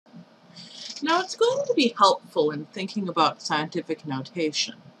Now, it's going to be helpful in thinking about scientific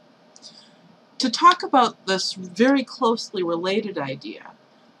notation to talk about this very closely related idea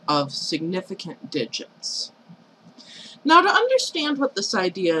of significant digits. Now, to understand what this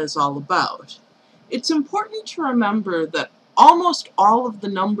idea is all about, it's important to remember that almost all of the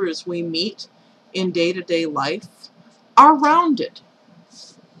numbers we meet in day-to-day life are rounded.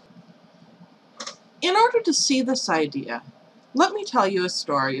 In order to see this idea, let me tell you a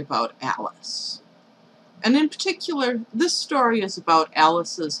story about Alice. And in particular, this story is about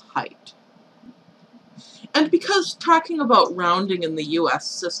Alice's height. And because talking about rounding in the US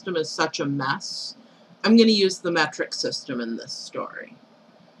system is such a mess, I'm going to use the metric system in this story.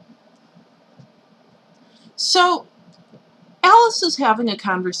 So, Alice is having a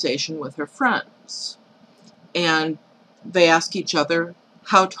conversation with her friends, and they ask each other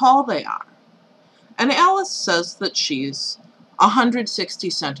how tall they are. And Alice says that she's 160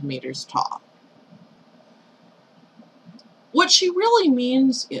 centimeters tall. What she really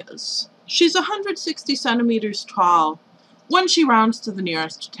means is she's 160 centimeters tall when she rounds to the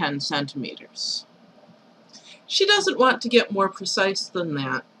nearest 10 centimeters. She doesn't want to get more precise than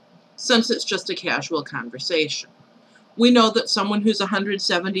that, since it's just a casual conversation. We know that someone who's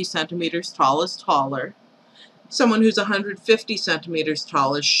 170 centimeters tall is taller, someone who's 150 centimeters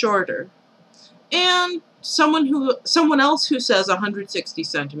tall is shorter, and someone else who says 160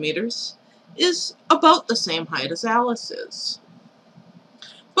 centimeters is about the same height as Alice is.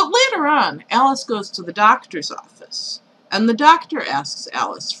 But later on, Alice goes to the doctor's office, and the doctor asks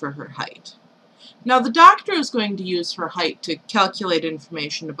Alice for her height. Now, the doctor is going to use her height to calculate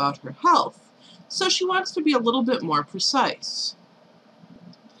information about her health, so she wants to be a little bit more precise.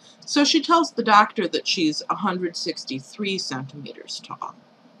 So she tells the doctor that she's 163 centimeters tall.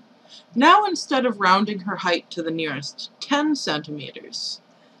 Now, instead of rounding her height to the nearest 10 centimeters,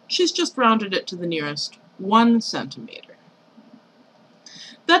 she's just rounded it to the nearest 1 centimeter.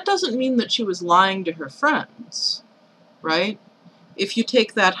 That doesn't mean that she was lying to her friends, right? If you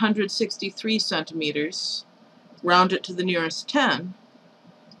take that 163 centimeters, round it to the nearest 10,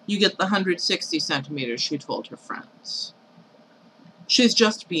 you get the 160 centimeters she told her friends. She's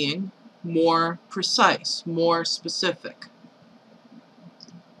just being more precise, more specific.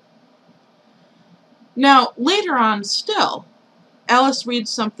 Now, later on still, Alice reads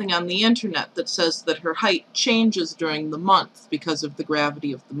something on the internet that says that her height changes during the month because of the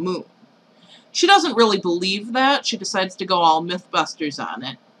gravity of the moon. She doesn't really believe that. She decides to go all Mythbusters on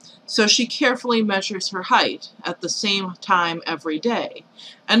it. So she carefully measures her height at the same time every day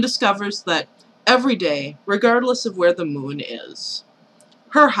and discovers that every day, regardless of where the moon is,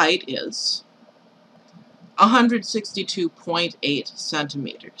 her height is 162.8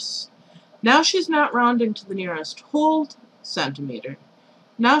 centimeters. Now she's not rounding to the nearest whole centimeter.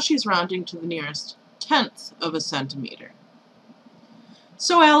 Now she's rounding to the nearest tenth of a centimeter.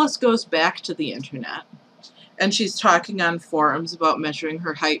 So Alice goes back to the internet, and she's talking on forums about measuring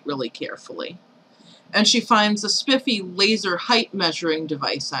her height really carefully. And she finds a spiffy laser height measuring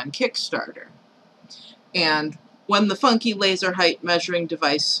device on Kickstarter. And when the funky laser height measuring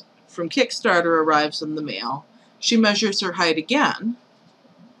device from Kickstarter arrives in the mail, she measures her height again,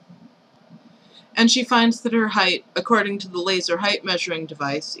 and she finds that her height, according to the laser height measuring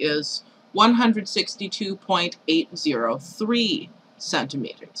device, is 162.803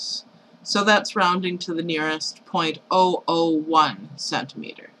 centimeters. So that's rounding to the nearest 0.001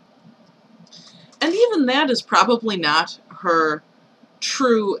 centimeter. And even that is probably not her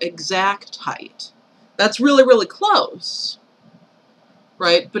true exact height. That's really, really close,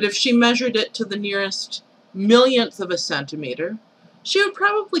 right? But if she measured it to the nearest millionth of a centimeter, she would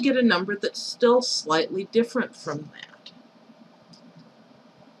probably get a number that's still slightly different from that.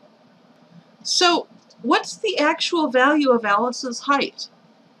 So, what's the actual value of Alice's height?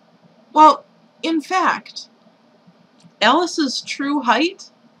 Well, in fact, Alice's true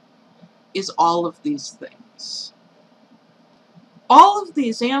height is all of these things. All of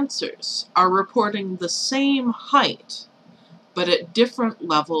these answers are reporting the same height, but at different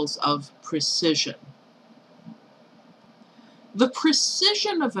levels of precision. The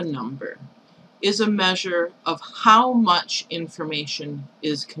precision of a number is a measure of how much information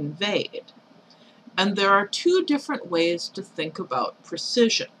is conveyed. And there are two different ways to think about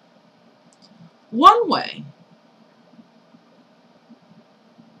precision. One way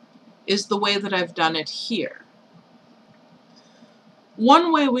is the way that I've done it here.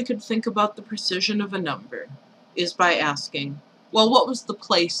 One way we could think about the precision of a number is by asking, well, what was the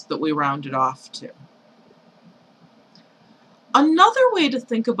place that we rounded off to? Another way to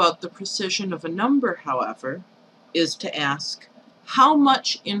think about the precision of a number, however, is to ask, how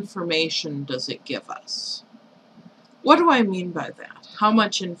much information does it give us? What do I mean by that? How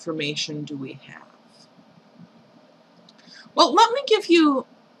much information do we have? Well, let me give you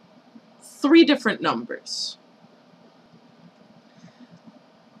 3 different numbers.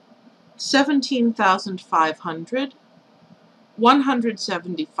 17,500,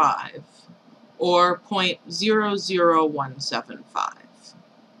 175, or 0.00175.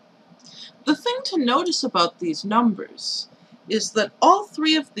 The thing to notice about these numbers is that all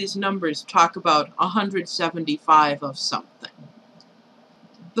 3 of these numbers talk about 175 of something.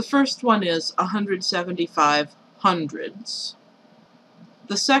 The first one is 175 hundreds.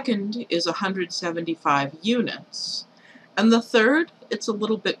 The second is 175 units. And the third, it's a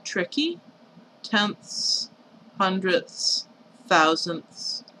little bit tricky, tenths, hundredths,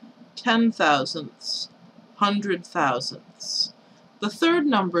 thousandths, 10,000ths, 100,000ths. The third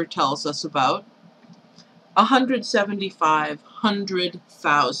number tells us about 175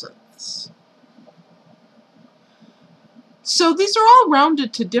 100,000ths. So these are all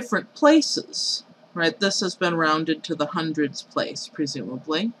rounded to different places, right? This has been rounded to the hundreds place,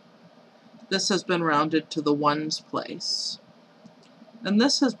 presumably. This has been rounded to the ones place. And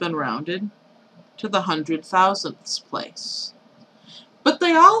this has been rounded to the 100,000ths place. But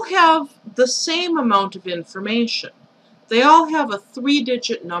they all have the same amount of information. They all have a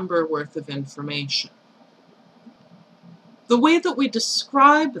 3-digit number worth of information. The way that we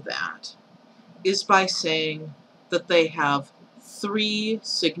describe that is by saying that they have 3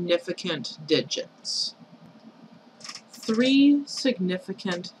 significant digits. 3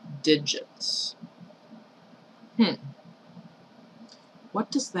 significant digits. What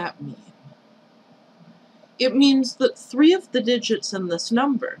does that mean? It means that 3 of the digits in this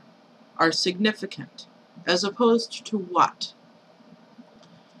number are significant, as opposed to what?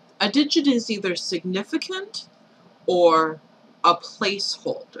 A digit is either significant or a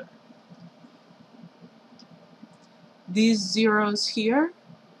placeholder. These zeros here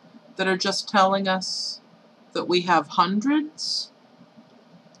that are just telling us that we have hundreds,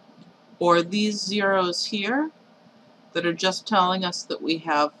 or these zeros here that are just telling us that we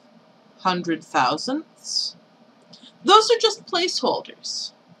have 100,000ths, those are just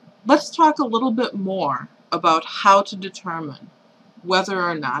placeholders. Let's talk a little bit more about how to determine whether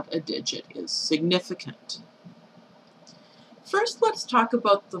or not a digit is significant. First, let's talk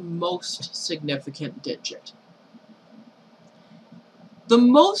about the most significant digit. The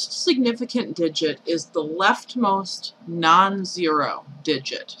most significant digit is the leftmost non-zero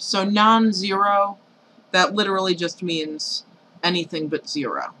digit. So non-zero, that literally just means anything but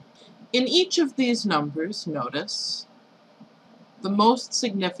 0. In each of these numbers, notice, the most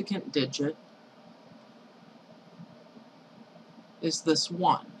significant digit is this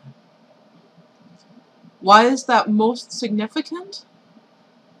 1. Why is that most significant?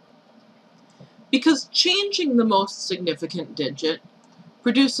 Because changing the most significant digit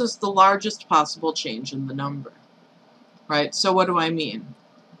produces the largest possible change in the number, right? So what do I mean?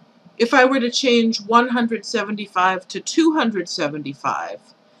 If I were to change 175 to 275,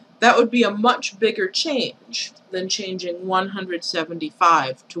 that would be a much bigger change than changing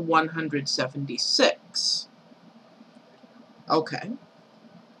 175 to 176. Okay.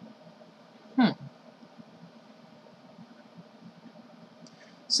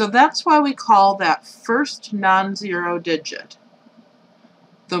 So that's why we call that first non-zero digit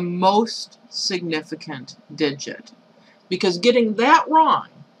the most significant digit, because getting that wrong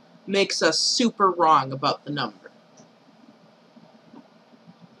makes us super wrong about the number.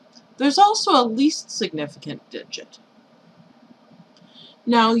 There's also a least significant digit.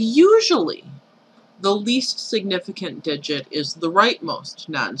 Now, usually, the least significant digit is the rightmost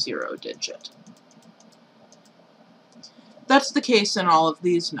non-zero digit. That's the case in all of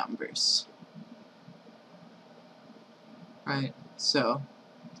these numbers, right? So,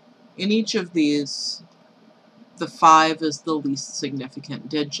 in each of these, the 5 is the least significant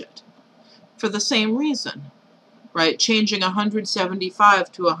digit. For the same reason, right? Changing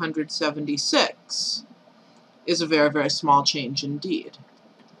 175 to 176 is a very, very small change indeed.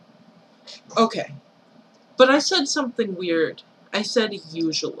 Okay, but I said something weird. I said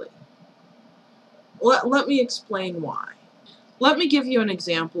usually. Let me explain why. Let me give you an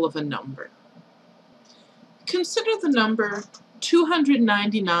example of a number. Consider the number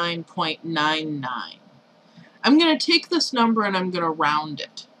 299.99. I'm going to take this number and I'm going to round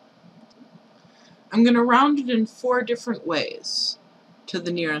it. I'm going to round it in 4 different ways. To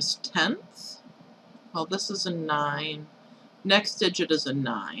the nearest tenth. Well, this is a 9. Next digit is a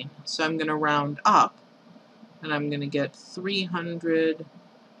 9. So I'm going to round up, and I'm going to get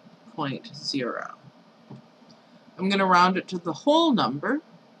 300.0. I'm I'm going to round it to the whole number.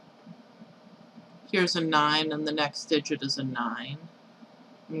 Here's a 9, and the next digit is a 9.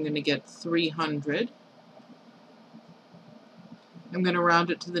 I'm going to get 300. I'm going to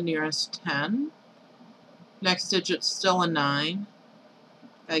round it to the nearest 10. Next digit's still a 9.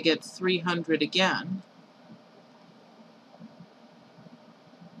 I get 300 again.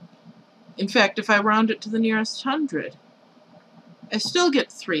 In fact, if I round it to the nearest 100, I still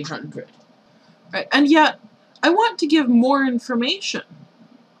get 300. Right? And yet, I want to give more information,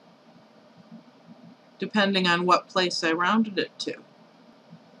 depending on what place I rounded it to.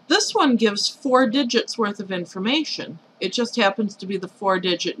 This one gives 4 digits worth of information. It just happens to be the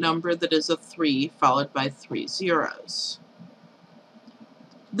 4-digit number that is a 3 followed by 3 zeros.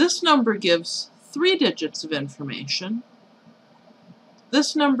 This number gives 3 digits of information.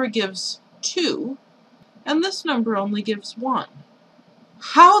 This number gives 2, and this number only gives 1.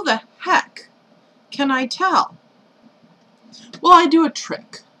 How the heck can I tell? Well, I do a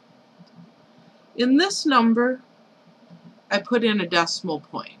trick. In this number, I put in a decimal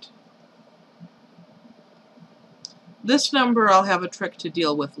point. This number I'll have a trick to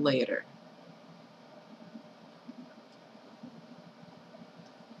deal with later.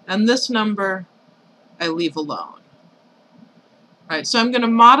 And this number I leave alone. Right, so I'm going to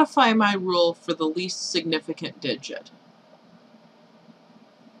modify my rule for the least significant digit.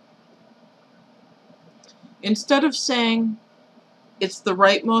 Instead of saying it's the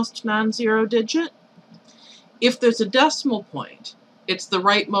rightmost non-zero digit, if there's a decimal point, it's the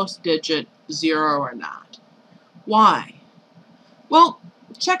rightmost digit, 0 or not. Why? Well,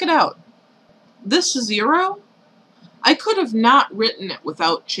 check it out. This 0, I could have not written it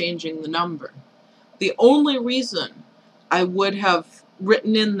without changing the number. The only reason I would have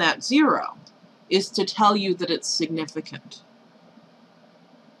written in that 0 is to tell you that it's significant.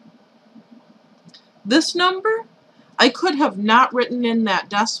 This number, I could have not written in that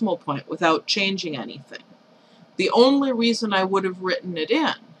decimal point without changing anything. The only reason I would have written it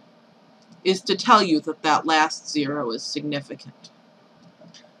in is to tell you that that last 0 is significant.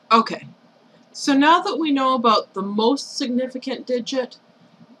 Okay, so now that we know about the most significant digit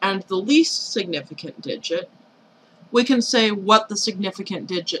and the least significant digit, we can say what the significant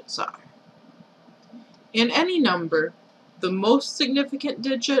digits are. In any number, the most significant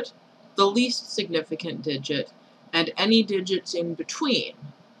digit, the least significant digit, and any digits in between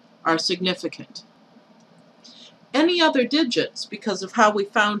are significant. Any other digits, because of how we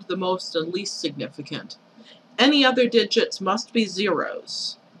found the most and least significant, any other digits must be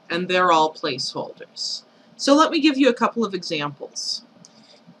zeros, and they're all placeholders. So let me give you a couple of examples.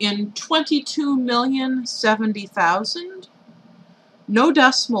 In 22,070,000, no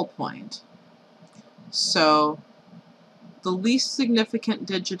decimal point, so the least significant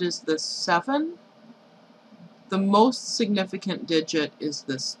digit is this 7, the most significant digit is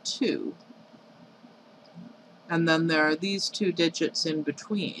this 2, and then there are these 2 digits in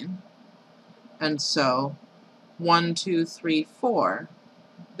between, and so 1, 2, 3, 4,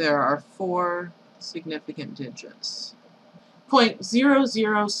 there are 4 significant digits.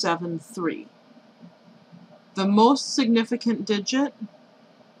 0.0073. The most significant digit,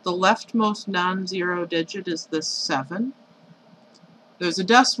 the leftmost non-zero digit, is this 7. There's a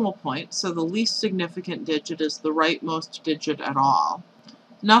decimal point, so the least significant digit is the rightmost digit at all.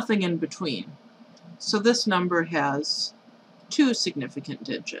 Nothing in between. So this number has 2 significant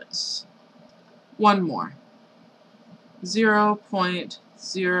digits. One more.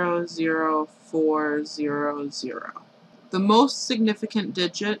 0.00400. The most significant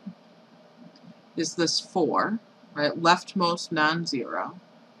digit is this 4, right? Leftmost non-zero.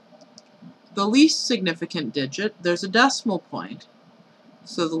 The least significant digit, there's a decimal point,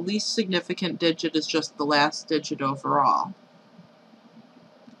 so the least significant digit is just the last digit overall.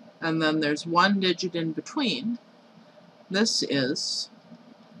 And then there's 1 digit in between. This is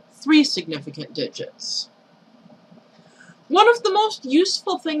 3 significant digits. One of the most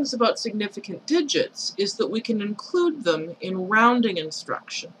useful things about significant digits is that we can include them in rounding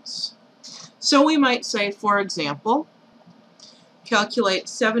instructions. So we might say, for example, calculate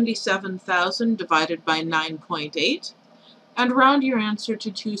 77,000 divided by 9.8 and round your answer to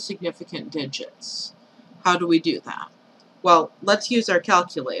 2 significant digits. How do we do that? Well, let's use our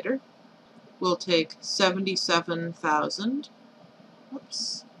calculator. We'll take 77,000,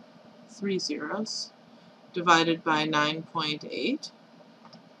 3 zeros, divided by 9.8.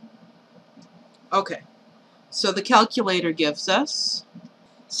 Okay, so the calculator gives us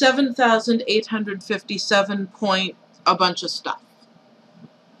 7,857 point a bunch of stuff.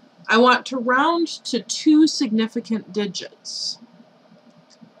 I want to round to 2 significant digits.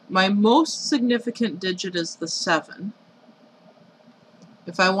 My most significant digit is the 7.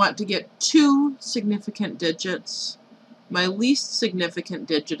 If I want to get 2 significant digits, my least significant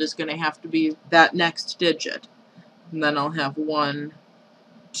digit is going to have to be that next digit. And then I'll have 1,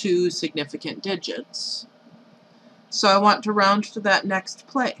 2 significant digits. So I want to round to that next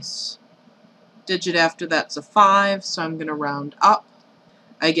place. Digit after that's a 5, so I'm going to round up.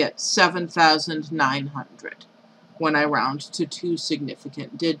 I get 7,900 when I round to 2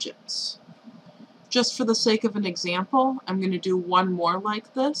 significant digits. Just for the sake of an example, I'm going to do one more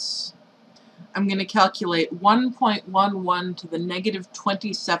like this. I'm going to calculate 1.11 to the negative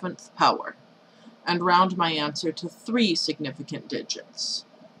 27th power and round my answer to 3 significant digits.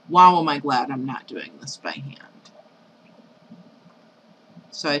 Wow, am I glad I'm not doing this by hand.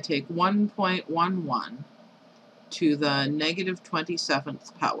 So I take 1.11 to the negative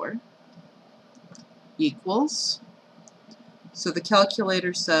 27th power equals, so the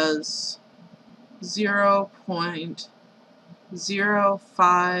calculator says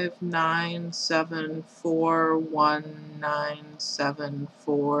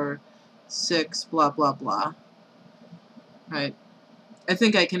 0.05974197446 blah blah blah. Right? I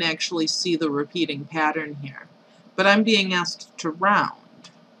think I can actually see the repeating pattern here, but I'm being asked to round.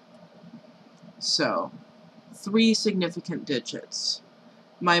 So 3 significant digits.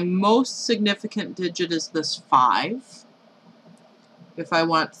 My most significant digit is this 5. If I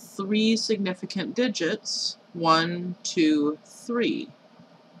want 3 significant digits, 1, 2, 3.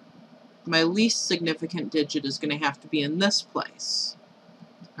 My least significant digit is going to have to be in this place.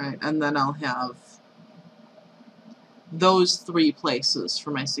 Right? And then I'll have those 3 places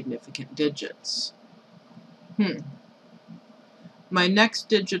for my significant digits. My next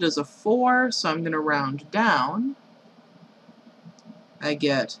digit is a 4, so I'm going to round down. I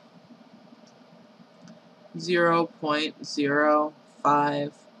get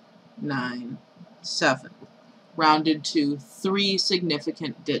 0.0597, rounded to 3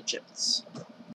 significant digits.